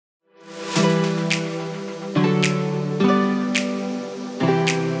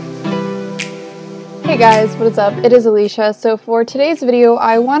guys, what is up? It is Alicia. So for today's video,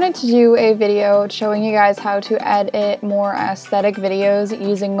 I wanted to do a video showing you guys how to edit more aesthetic videos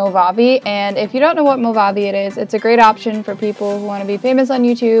using Movavi. And if you don't know what Movavi it is, it's a great option for people who want to be famous on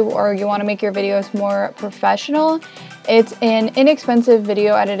YouTube or you want to make your videos more professional. It's an inexpensive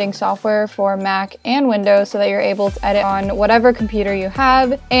video editing software for Mac and Windows so that you're able to edit on whatever computer you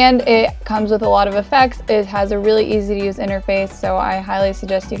have, and it comes with a lot of effects. It has a really easy to use interface, so I highly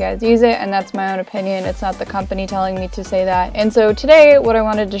suggest you guys use it, and that's my own opinion. It's not the company telling me to say that. And so today what I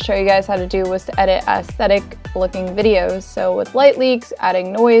wanted to show you guys how to do was to edit aesthetic looking videos. So with light leaks,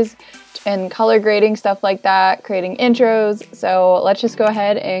 adding noise, and color grading, stuff like that, creating intros. So let's just go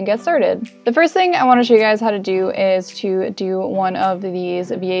ahead and get started. The first thing I want to show you guys how to do is to do one of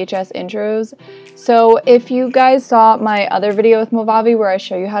these VHS intros. So if you guys saw my other video with Movavi where I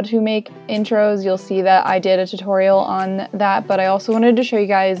show you how to make intros, you'll see that I did a tutorial on that, but I also wanted to show you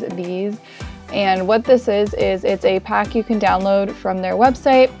guys these. And what this is it's a pack you can download from their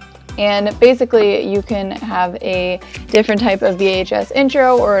website. And basically you can have a different type of VHS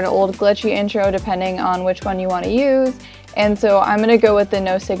intro or an old glitchy intro depending on which one you want to use. And so I'm going to go with the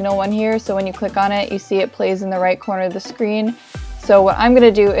no signal one here. So when you click on it, you see it plays in the right corner of the screen. So what I'm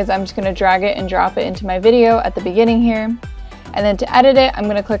going to do is I'm just going to drag it and drop it into my video at the beginning here. And then to edit it, I'm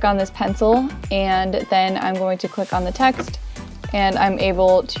going to click on this pencil and then I'm going to click on the text. And I'm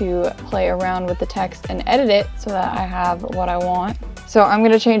able to play around with the text and edit it so that I have what I want. So I'm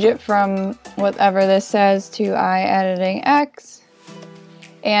going to change it from whatever this says to IEditingX.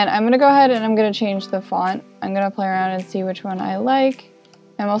 And I'm going to go ahead and I'm going to change the font. I'm going to play around and see which one I like.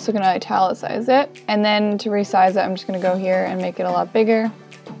 I'm also going to italicize it. And then to resize it, I'm just going to go here and make it a lot bigger.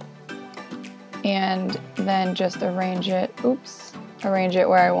 And then just arrange it, arrange it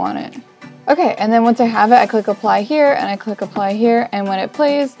where I want it. Okay, and then once I have it, I click apply here and I click apply here. And when it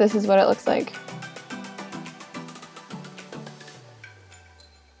plays, this is what it looks like.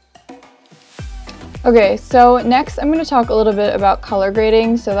 Okay, so next I'm going to talk a little bit about color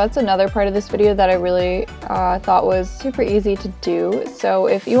grading. So that's another part of this video that I really thought was super easy to do. So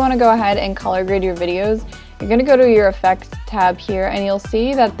if you want to go ahead and color grade your videos, you're going to go to your effects tab here and you'll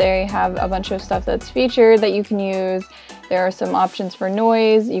see that they have a bunch of stuff that's featured that you can use. There are some options for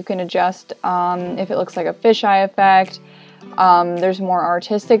noise. You can adjust if it looks like a fisheye effect. There's more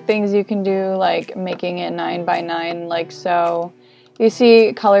artistic things you can do, like making it 9:9 like so. You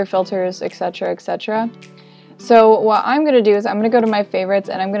see color filters, etc., etc. So what I'm going to do is I'm going to go to my favorites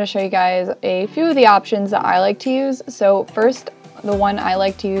and I'm going to show you guys a few of the options that I like to use. So first, the one I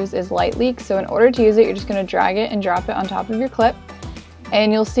like to use is light leak. So in order to use it, you're just going to drag it and drop it on top of your clip.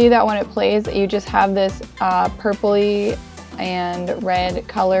 And you'll see that when it plays, you just have this purpley and red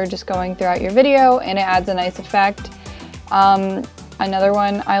color just going throughout your video, and it adds a nice effect. Another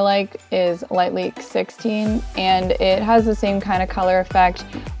one I like is Light Leak 16, and it has the same kind of color effect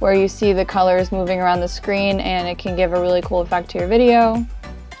where you see the colors moving around the screen and it can give a really cool effect to your video.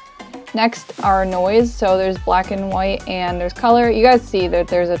 Next are noise, so there's black and white and there's color. You guys see that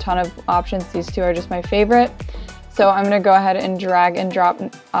there's a ton of options. These two are just my favorite. So I'm going to go ahead and drag and drop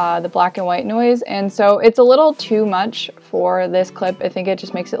the black and white noise. And so it's a little too much for this clip. I think it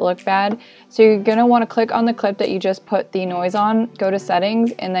just makes it look bad. So you're going to want to click on the clip that you just put the noise on, go to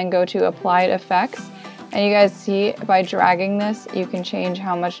settings, and then go to applied effects. And you guys see by dragging this, you can change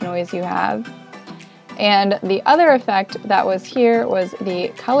how much noise you have. And the other effect that was here was the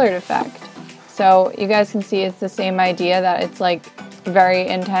colored effect. So you guys can see it's the same idea, that it's like very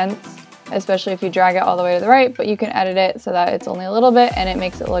intense, especially if you drag it all the way to the right, but you can edit it so that it's only a little bit and it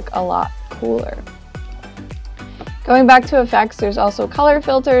makes it look a lot cooler. Going back to effects, there's also color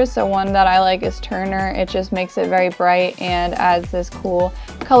filters. So one that I like is Turner. It just makes it very bright and adds this cool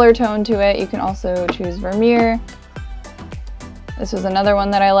color tone to it. You can also choose Vermeer. This was another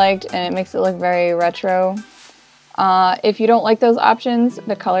one that I liked and it makes it look very retro. If you don't like those options,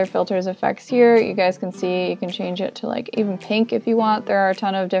 the color filters effects here, you guys can see you can change it to like even pink if you want. There are a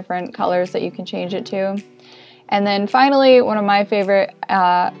ton of different colors that you can change it to. And then finally, one of my favorite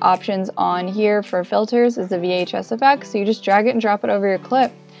options on here for filters is the VHS effect. So you just drag it and drop it over your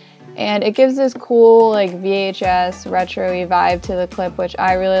clip. And it gives this cool like VHS retro-y vibe to the clip, which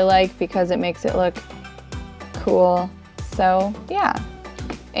I really like because it makes it look cool. So yeah.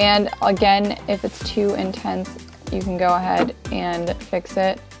 And again, if it's too intense, you can go ahead and fix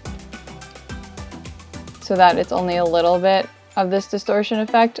it so that it's only a little bit of this distortion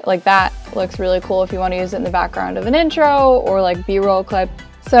effect. Like that looks really cool if you want to use it in the background of an intro or like B-roll clip.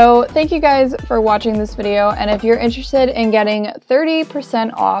 So thank you guys for watching this video, and if you're interested in getting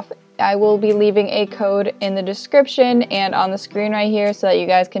 30% off I will be leaving a code in the description and on the screen right here so that you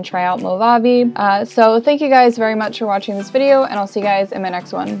guys can try out Movavi. So thank you guys very much for watching this video, and I'll see you guys in my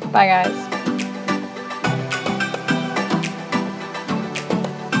next one. Bye guys.